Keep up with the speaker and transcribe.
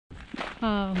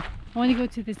I want to go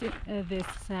to this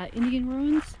Indian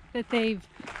ruins that they've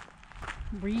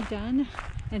redone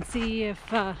and see if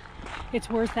it's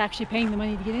worth actually paying the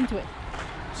money to get into it.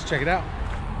 Let's check it out.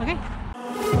 Okay.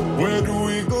 Where do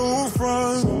we go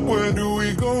from? Where do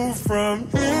we go from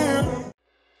here?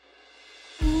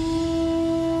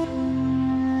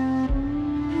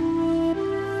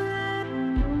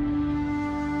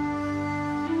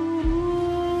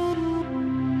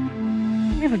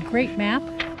 We have a great map.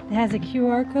 It has a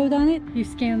QR code on it. You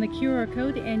scan the QR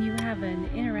code and you have an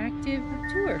interactive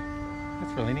tour.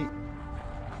 That's really neat.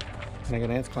 And I got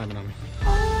ants climbing on me.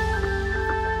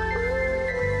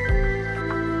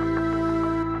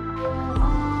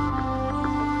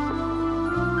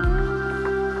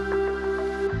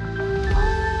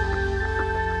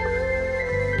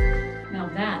 Now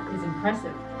that is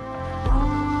impressive.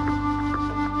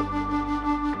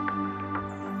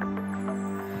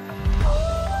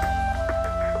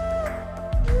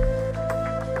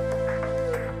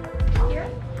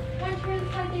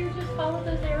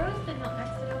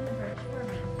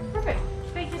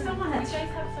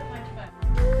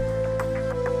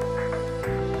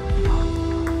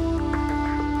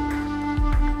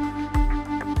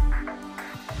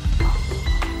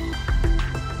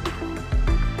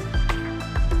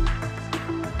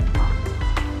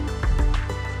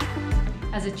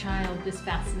 As a child, this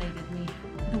fascinated me.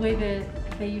 The way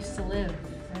that they used to live.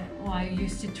 Well, I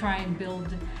used to try and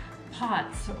build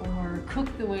pots or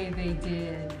cook the way they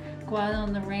did. Go out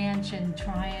on the ranch and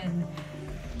try and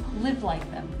live like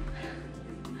them.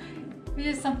 It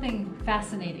is something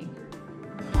fascinating.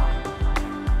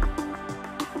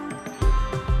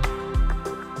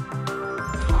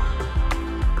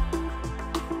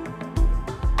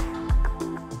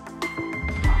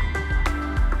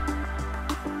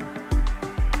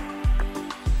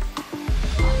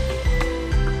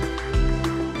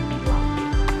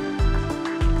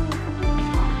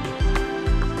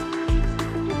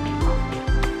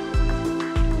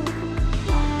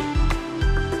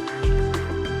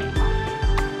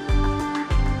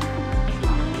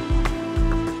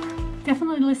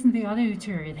 Definitely listen to the audio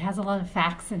tour. It has a lot of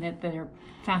facts in it that are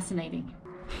fascinating.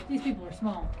 These people are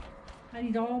small. I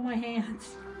need all my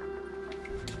hands.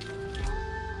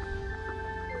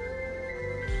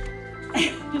 As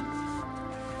you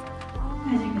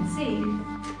can see,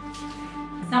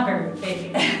 it's not very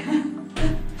big.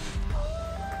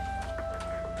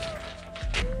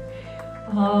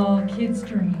 Oh, kid's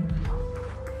dream.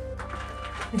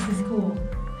 This is cool.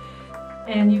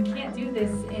 And you can't do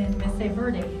this in Mesa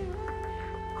Verde.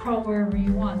 Crawl wherever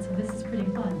you want, so this is pretty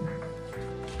fun.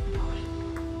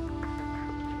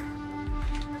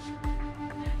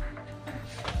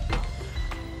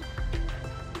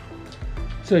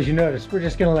 So as you notice, we're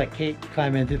just gonna let Kate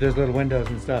climb in through those little windows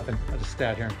and stuff, and I'll just stay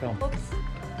out here and film. Oops.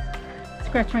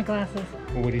 Scratch my glasses.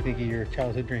 Well, what do you think of your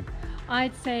childhood dream?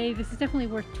 I'd say this is definitely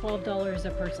worth $12 a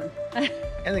person.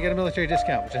 And they got a military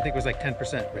discount, which I think was like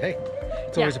 10%, but hey,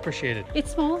 it's always appreciated.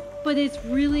 It's small, but it's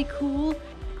really cool.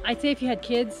 I'd say if you had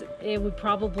kids, it would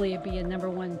probably be a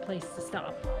 #1 place to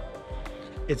stop.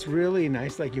 It's really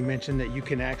nice, like you mentioned, that you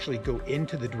can actually go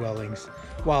into the dwellings.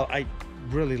 While I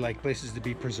really like places to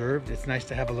be preserved, it's nice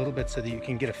to have a little bit so that you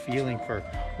can get a feeling for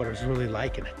what it was really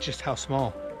like and just how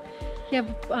small. Yeah,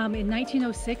 in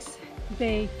 1906,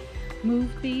 they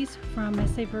moved these from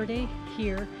Mesa Verde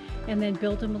here and then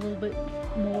built them a little bit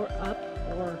more up,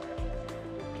 or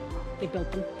they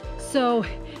built them. So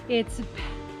it's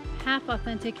half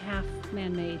authentic, half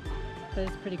man-made, but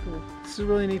it's pretty cool. This is a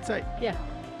really neat site. Yeah.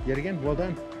 Yet again, well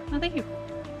done. Oh, thank you.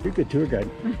 You're a good tour guide.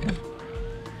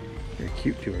 You're a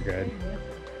cute tour guide.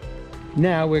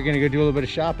 Now we're gonna go do a little bit of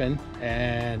shopping,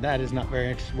 and that is not very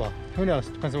interesting. Well, who knows?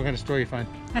 Depends on what kind of store you find.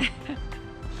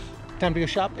 Time to go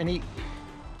shop and eat.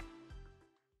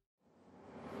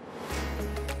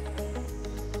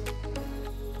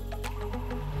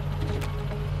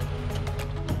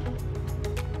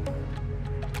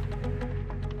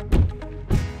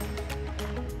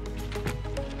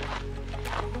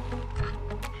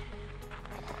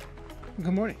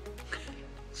 Good morning.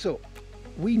 So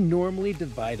we normally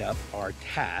divide up our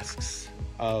tasks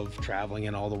of traveling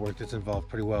and all the work that's involved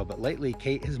pretty well, but lately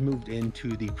Kate has moved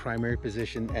into the primary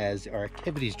position as our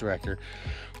activities director,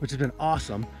 which has been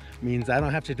awesome. Means I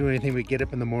don't have to do anything but get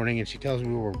up in the morning and she tells me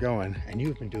where we're going, and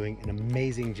you've been doing an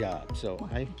amazing job. So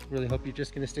I really hope you're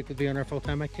just going to stick with being our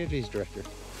full-time activities director.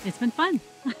 It's been fun.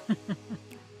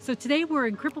 So today we're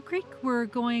in Cripple Creek. We're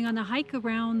going on a hike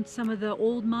around some of the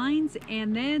old mines,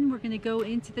 and then we're going to go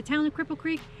into the town of Cripple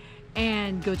Creek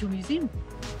and go to a museum.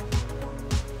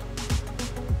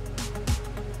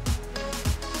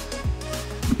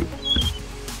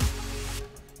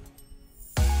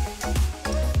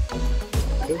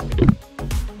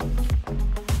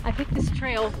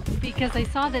 jail because I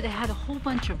saw that it had a whole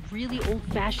bunch of really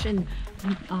old-fashioned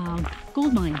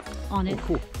gold mines on it. Oh,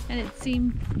 cool. And it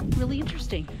seemed really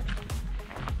interesting.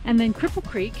 And then Cripple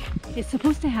Creek is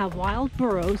supposed to have wild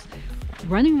burros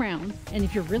running around, and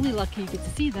if you're really lucky you get to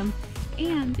see them.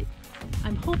 And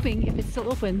I'm hoping, if it's still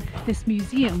open, this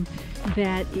museum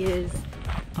that is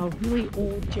a really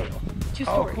old jail. 2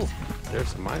 stories. Cool. There's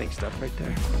some mining stuff right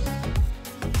there.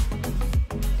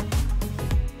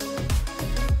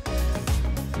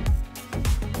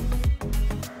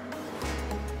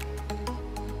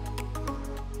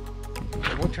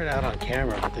 I won't turn it out on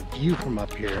camera, but the view from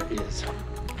up here is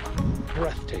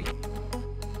breathtaking.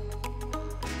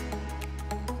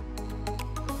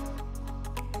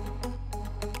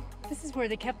 This is where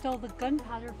they kept all the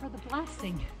gunpowder for the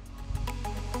blasting.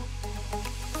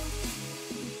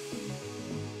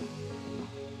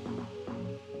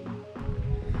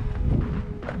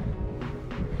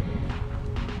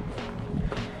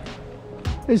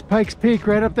 There's Pikes Peak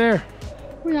right up there.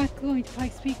 We're not going to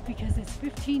Pikes Peak because it's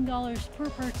 $15 per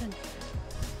person.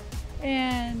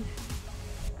 And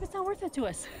it's not worth it to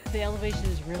us. The elevation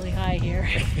is really high here.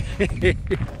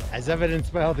 As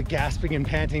evidenced by all the gasping and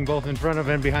panting both in front of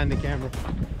and behind the camera.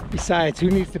 Besides, who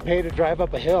needs to pay to drive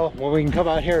up a hill when we can come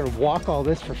out here and walk all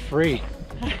this for free?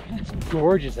 It's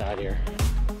gorgeous out here.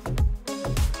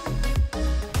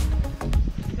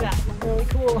 That's really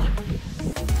cool.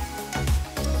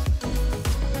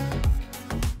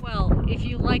 Well, if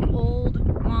you like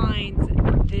old mines,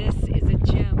 this is a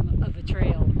gem of a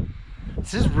trail.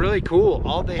 This is really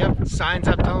cool. They have signs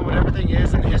up telling what everything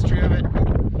is and the history of it.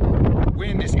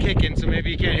 Wind is kicking, so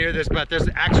maybe you can't hear this, but there's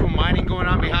actual mining going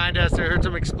on behind us. I heard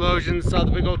some explosions, saw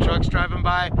the big old trucks driving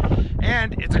by,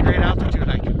 and it's a great altitude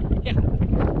hike. Yeah.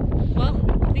 Well,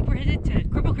 I think we're headed to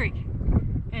Cripple Creek.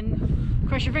 And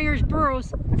cross your fingers,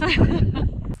 burros.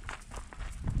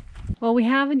 Well, we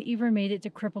haven't even made it to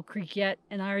Cripple Creek yet,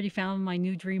 and I already found my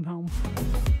new dream home.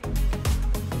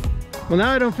 Well,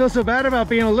 now I don't feel so bad about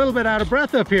being a little bit out of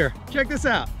breath up here. Check this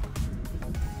out.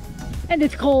 And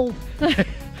it's cold. I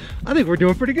think we're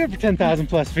doing pretty good for 10,000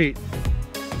 plus feet.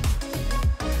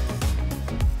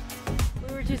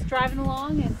 We were just driving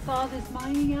along and saw this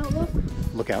mining outlook.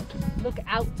 Look out. Look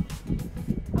out.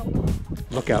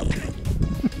 Look out.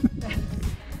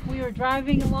 We were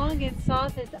driving along and saw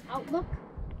this outlook.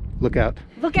 Look out.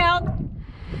 Look out.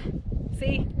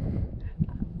 See?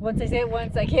 Once I say it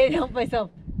once, I can't help myself.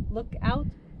 Look out.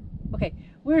 Okay,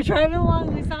 we were driving along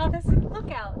and we saw this. Look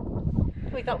out.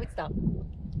 We thought we'd stop.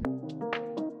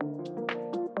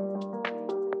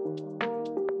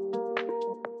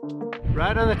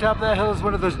 Right on the top of that hill is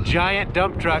one of those giant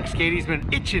dump trucks Katie's been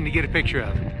itching to get a picture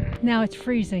of. Now it's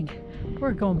freezing.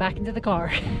 We're going back into the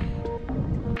car.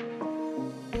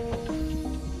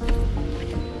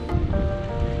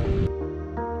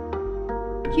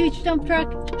 Huge dump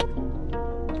truck.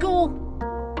 Cool.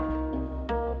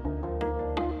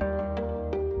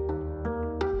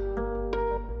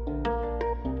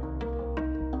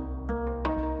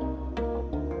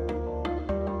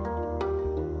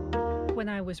 When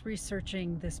I was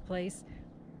researching this place,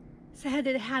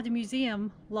 it had a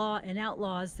museum, Law and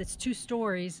Outlaws, that's 2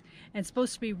 stories and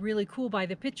supposed to be really cool by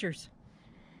the pictures.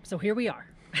 So here we are.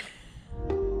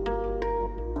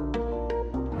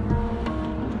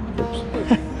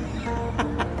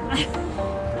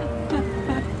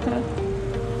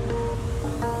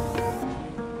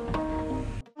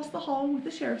 Across the hall with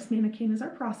the sheriff's mannequin is our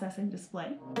processing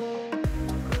display.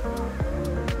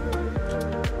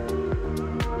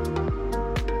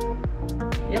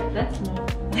 Yep, that's small.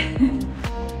 Looks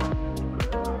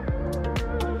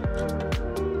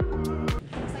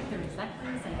like they're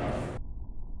exactly the same.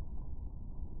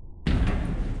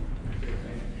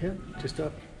 Yep, just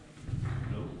up.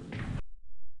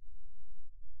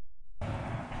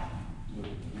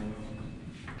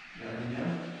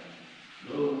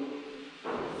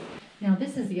 Now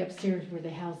this is the upstairs where they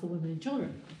house the women and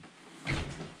children.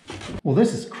 Well,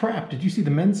 this is crap. Did you see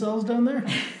the men's cells down there?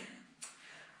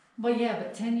 Well, yeah,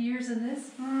 but 10 years in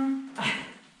this?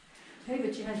 Hey,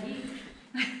 but you had to eat.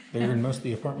 They're in most of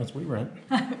the apartments we rent.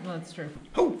 Well, that's true.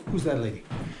 Oh, who's that lady?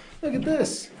 Look at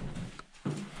this.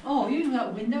 Oh, you know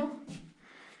that window?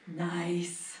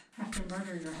 Nice. After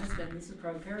murdering your husband, this is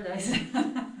probably paradise.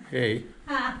 Hey.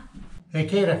 Hey,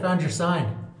 Kate, I found your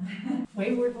sign.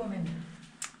 Wayward woman.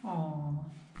 Oh,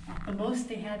 the most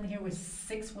they had in here was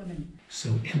 6 women.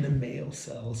 So in the male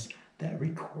cells, that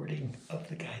recording of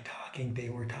the guy talking, they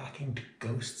were talking to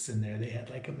ghosts in there. They had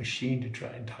like a machine to try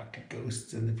and talk to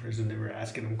ghosts in the prison. They were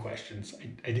asking them questions.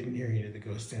 I didn't hear any of the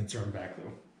ghosts answer them back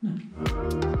though.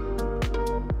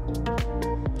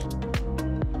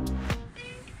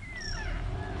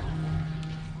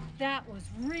 That was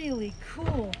really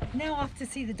cool. Now off to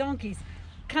see the donkeys.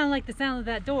 Kind of like the sound of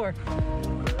that door.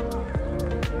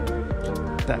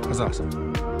 That was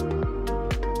awesome.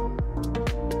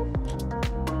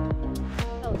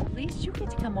 Well, at least you get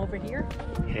to come over here.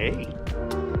 Hey.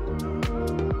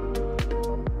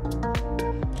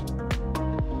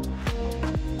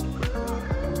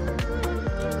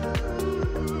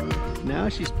 Now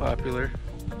she's popular.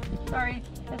 Sorry,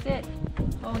 that's it.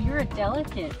 Oh, you're a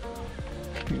delicate.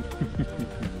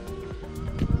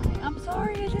 I'm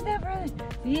sorry I did that, brother.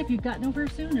 See, if you'd gotten over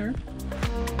sooner.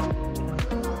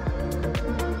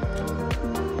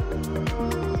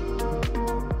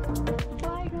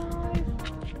 Bye, guys.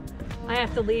 I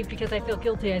have to leave because I feel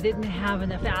guilty. I didn't have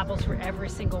enough apples for every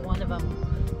single one of them.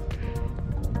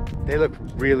 They look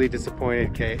really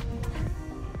disappointed, Kate.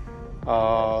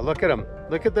 Oh, look at them.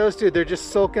 Look at those two. They're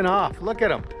just sulking off. Look at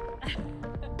them.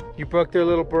 You broke their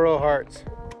little burro hearts.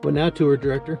 What now, tour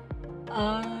director?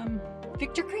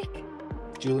 Victor Creek.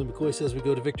 Julie McCoy says we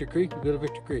go to Victor Creek. We go to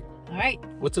Victor Creek. All right.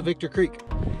 What's a Victor Creek?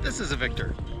 This is a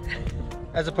Victor.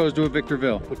 As opposed to a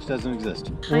Victorville, which doesn't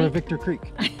exist. Or a Victor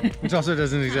Creek, which also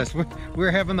doesn't exist.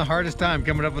 We're having the hardest time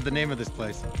coming up with the name of this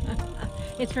place.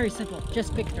 It's very simple,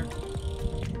 just Victor.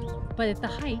 But at the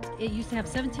height, it used to have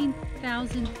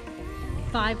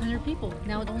 17,500 people.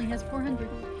 Now it only has 400.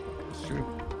 It's true.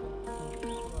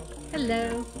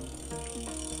 Hello.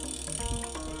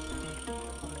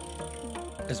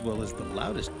 As well as the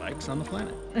loudest bikes on the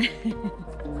planet.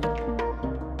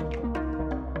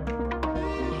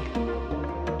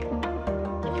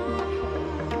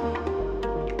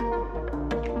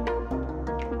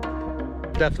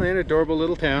 Definitely an adorable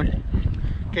little town.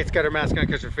 Kate's got her mask on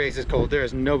because her face is cold. There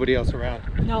is nobody else around.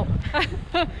 No.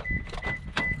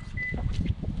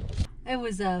 It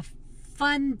was a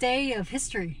fun day of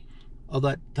history. All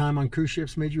that time on cruise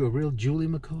ships made you a real Julie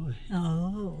McCoy.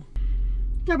 Oh.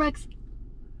 Starbucks.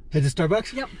 Head to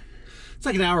Starbucks? Yep. It's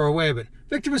like an hour away, but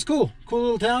Victor was cool. Cool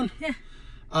little town. Yeah.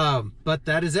 But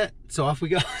that is it. So off we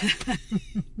go.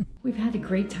 We've had a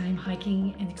great time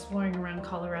hiking and exploring around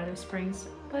Colorado Springs,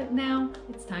 but now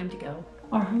it's time to go.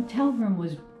 Our hotel room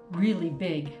was really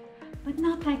big, but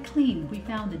not that clean. We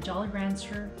found a Jolly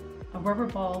Rancher, a rubber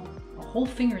ball, a whole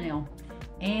fingernail,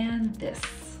 and this.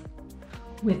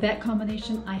 With that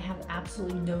combination, I have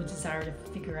absolutely no desire to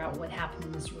figure out what happened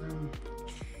in this room.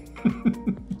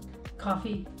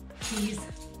 Coffee, teas,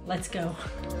 let's go.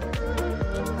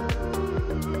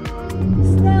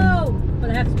 Snow,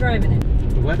 but I have to drive in it.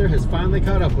 The weather has finally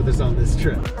caught up with us on this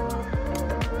trip.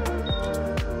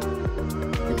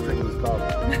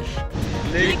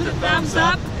 Leave the thumbs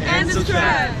up and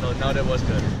subscribe. No, that was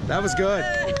good. That was good.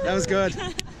 That was good.